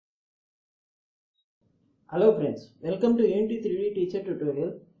Hello friends, welcome to Unity 3D teacher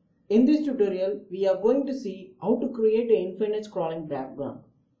tutorial. In this tutorial, we are going to see how to create an infinite scrolling background.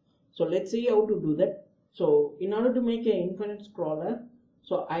 So let's see how to do that. So in order to make an infinite scroller,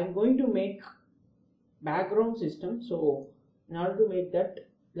 so I'm going to make background system. So in order to make that,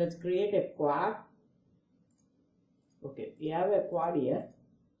 let's create a quad. Okay, we have a quad here.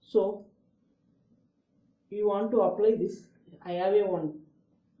 So you want to apply this. I have a one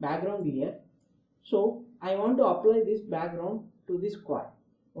background here. So I want to apply this background to this quad.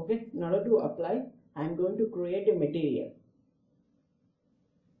 Okay, in order to apply, I am going to create a material.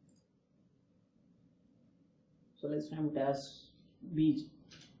 So let's name it as BG.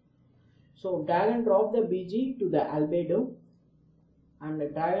 So drag and drop the BG to the albedo and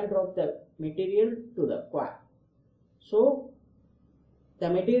drag and drop the material to the quad. So the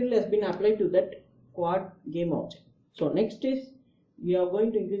material has been applied to that quad game object. So next is we are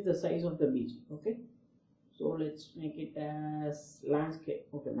going to increase the size of the BG. Okay, so let's make it as landscape.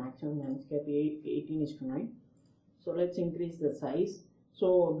 Okay, maximum landscape 18:9. So let's increase the size.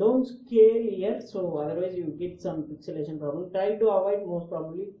 So don't scale here, so otherwise you get some pixelation problem. Try to avoid, most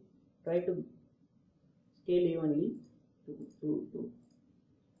probably try to scale evenly to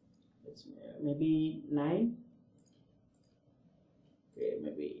let's maybe 9. Okay,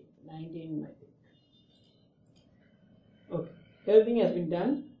 maybe 19 I think. Okay, everything has been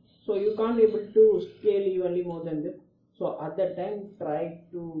done. So you can't able to scale evenly more than that. So at that time try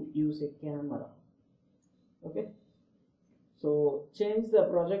to use a camera. Okay, so change the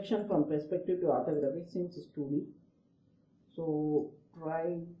projection from perspective to orthographic since it's 2D. So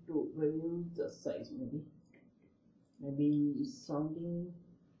try to reduce the size, maybe something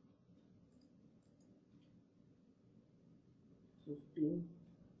 15.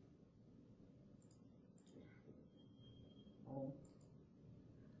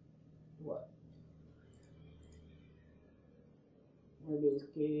 What? Maybe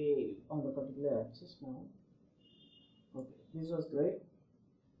scale on the particular axis now. Okay, this was great.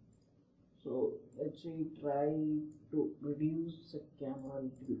 So let's try to reduce the camera a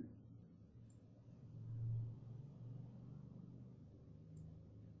little bit.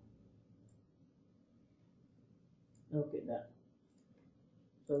 Okay, done.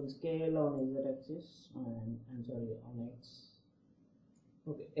 So scale on Z axis and sorry on X.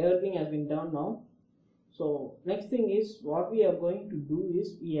 Okay, everything has been done now. So next thing is what we are going to do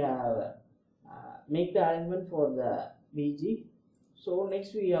is we have make the arrangement for the BG. So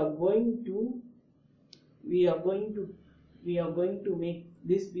next we are going to make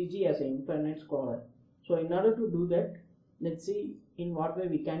this BG as an infinite scroller. So in order to do that, let's see in what way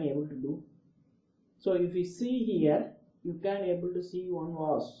we can able to do. So if you see here, you can able to see one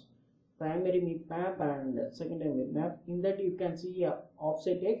was primary map and secondary map. In that you can see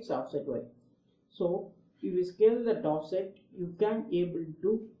offset X, offset Y. So if you scale that offset, you can able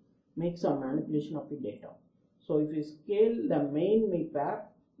to make some manipulation of the data. So if you scale the main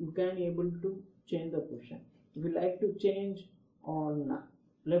map, you can able to change the position. If you like to change on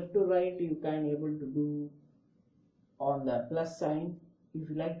left to right, you can able to do on the plus sign. If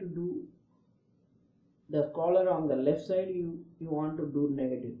you like to do the color on the left side, you want to do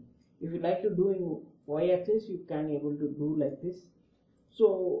negative. If you like to do in y axis, you can able to do like this.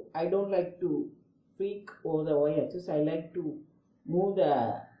 So I don't like to freak over the y axis. I like to move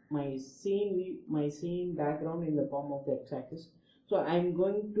my scene background in the form of x axis. So I'm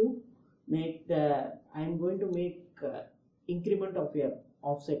going to make increment of your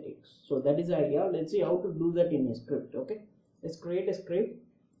offset x. So that is the idea. Let's see how to do that in a script. Okay, let's create a script.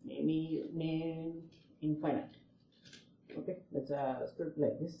 Maybe name infinite. Okay, let's script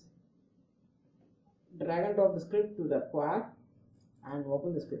like this. Drag and drop the script to the quad and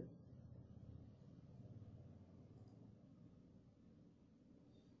open the script.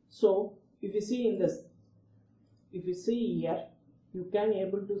 So if you see in this, if you see here, you can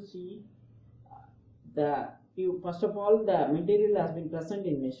able to see first of all the material has been present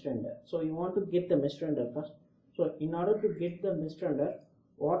in mesh render. So you want to get the mesh render first. So in order to get the mesh render,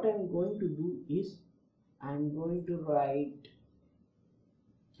 what I'm going to do is I'm going to write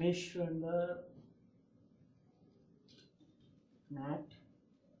mesh render mat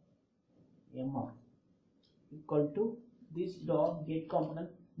mr equal to this dot get component,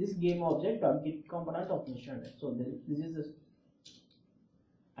 this game object dot get component of mesh render. So this is the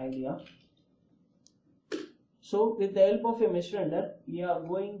idea. So with the help of a mesh render, we are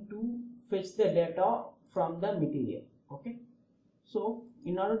going to fetch the data from the material. Okay, so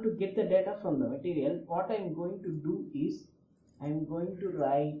in order to get the data from the material, what I am going to do is I am going to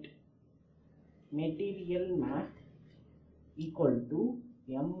write material mat equal to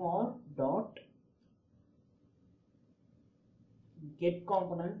mr dot get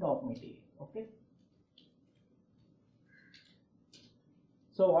component of material. Okay.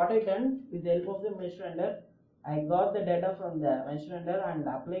 So what I done with the help of the mesh render, I got the data from the mesh render and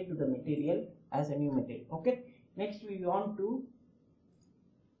applied to the material as a new material. Okay. Next we want to,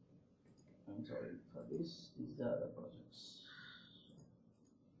 I'm sorry for this, these are the projects.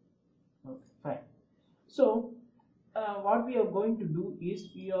 Okay, fine. So what we are going to do is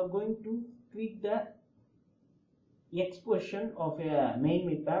we are going to tweak the X position of a main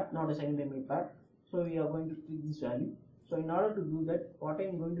mid map, not a secondary mid map. So we are going to tweak this value. So in order to do that, what I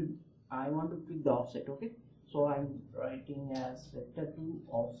am going to do, I want to tweak the offset. Okay. So I am writing as vector2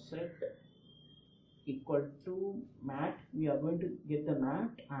 offset equal to mat. We are going to get the mat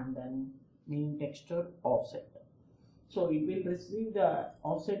and then main texture offset. So it will receive the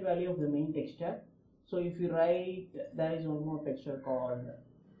offset value of the main texture. So if you write, there is one more texture called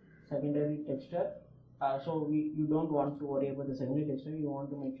secondary texture. So you don't want to worry about the secondary texture. You want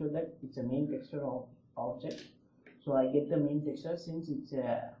to make sure that it's a main texture of object. So I get the main texture since it's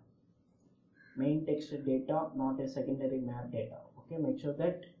a main texture data, not a secondary map data. Okay, make sure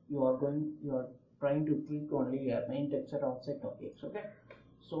that you are trying to tweak only a main texture offset of X. Okay,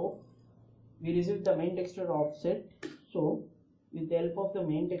 so we receive the main texture offset. So with the help of the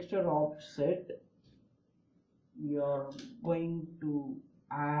main texture offset, we are going to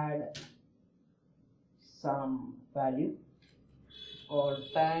add some value called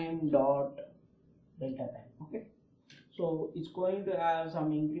time dot delta time. Okay, so it's going to have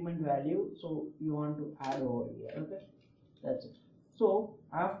some increment value, so you want to add over here. Okay, that's it. So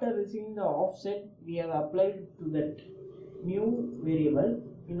after receiving the offset, we have applied to that new variable.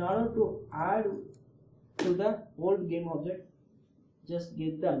 In order to add to the old game object, just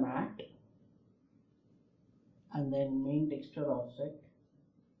get the mat and then main texture offset.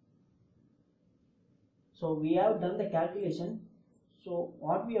 So we have done the calculation. So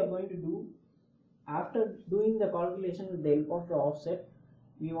what we are going to do, after doing the calculation with the help of the offset,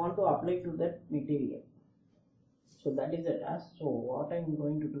 we want to apply to that material. So that is the task. So what I am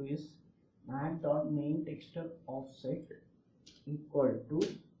going to do is mat dot main texture offset equal to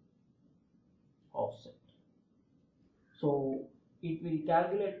offset. So it will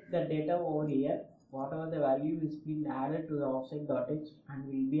calculate the data over here, whatever the value is been added to the offset.x and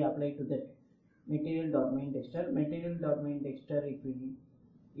will be applied to the material.main texture. Material.main texture, it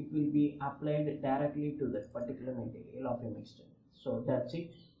will be applied directly to that particular material of a mixture. So that's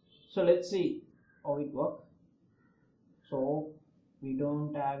it. So let's see how it works. So we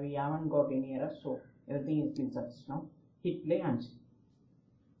haven't got any error, so everything has been success now. Hit play and see.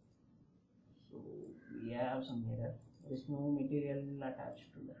 So we have some error. There is no material attached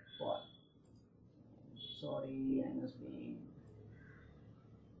to that file. Sorry, I must be.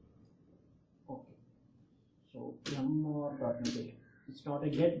 Okay. So m dot material. It's not a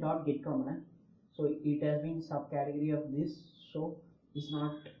get component. So it has been subcategory of this. So it's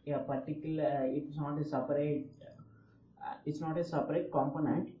not a particular. It's not a separate. It's not a separate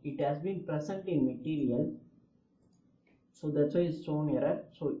component. It has been present in material. So that's why it's shown error.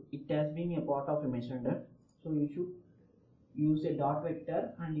 So it has been a part of a mesh render. So you should use a dot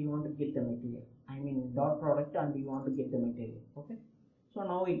vector and you want to get the material. I mean dot product and you want to get the material. Okay. So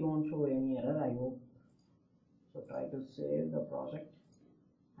now it won't show any error, I hope. So try to save the project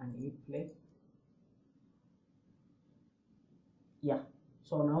and hit play. Yeah.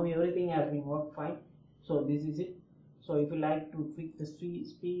 So now everything has been worked fine. So this is it. So if you like to tweak the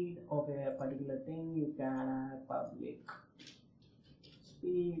speed of a particular thing, you can add public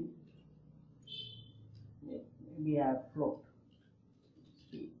speed. Maybe add float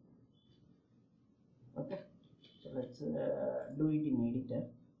speed. Okay. So let's do it in editor.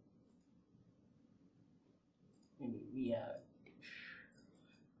 Maybe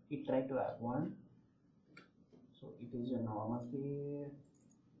we try to add 1. So it is a normal here.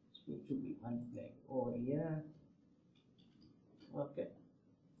 Speed should be multiplied over here. Okay.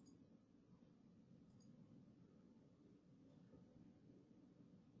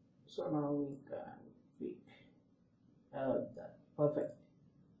 So now we can tweak that. Perfect.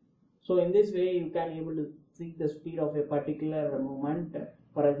 So in this way you can able to tweak the speed of a particular movement.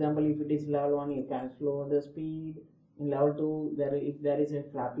 For example, if it is level 1, you can slow the speed. In level 2, if there is a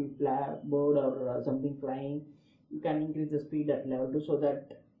flappy bird or something flying, you can increase the speed at level 2 so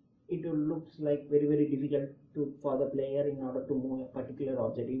that it will looks like very difficult for the player in order to move a particular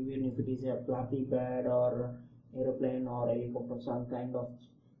object, even if it is a flappy bird or aeroplane or helicopter, some kind of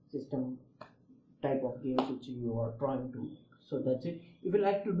system type of games which you are trying to. So that's it. If you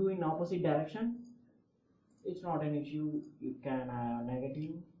like to do in opposite direction, it's not an issue. You can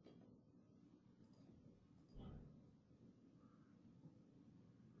negative.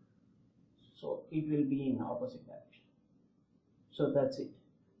 it will be in opposite direction. So that's it.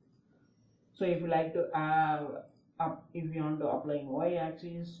 So if you like to if you want to apply in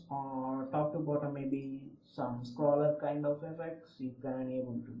y-axis or top to bottom, maybe some scroller kind of effects, you can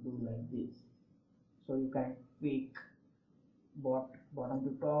able to do like this. So you can tweak bottom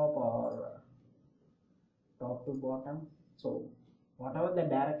to top or top to bottom. So whatever the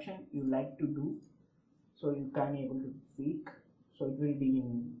direction you like to do, so you can able to tweak. So it will be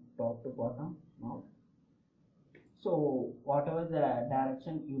in top to bottom now. So whatever the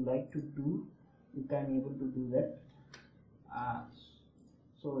direction you like to do, you can able to do that.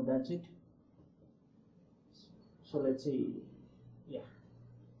 So that's it. So let's see, yeah.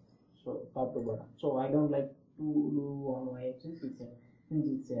 So top to bottom. So I don't like to do on y-axis. Since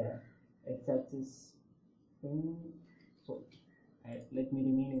it's a x-axis thing, so let me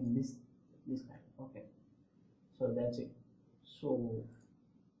remain in this kind. Okay. So that's it. So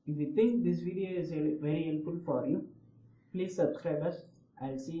if you think this video is very helpful for you, please subscribe us.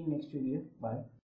 I'll see you next video. Bye.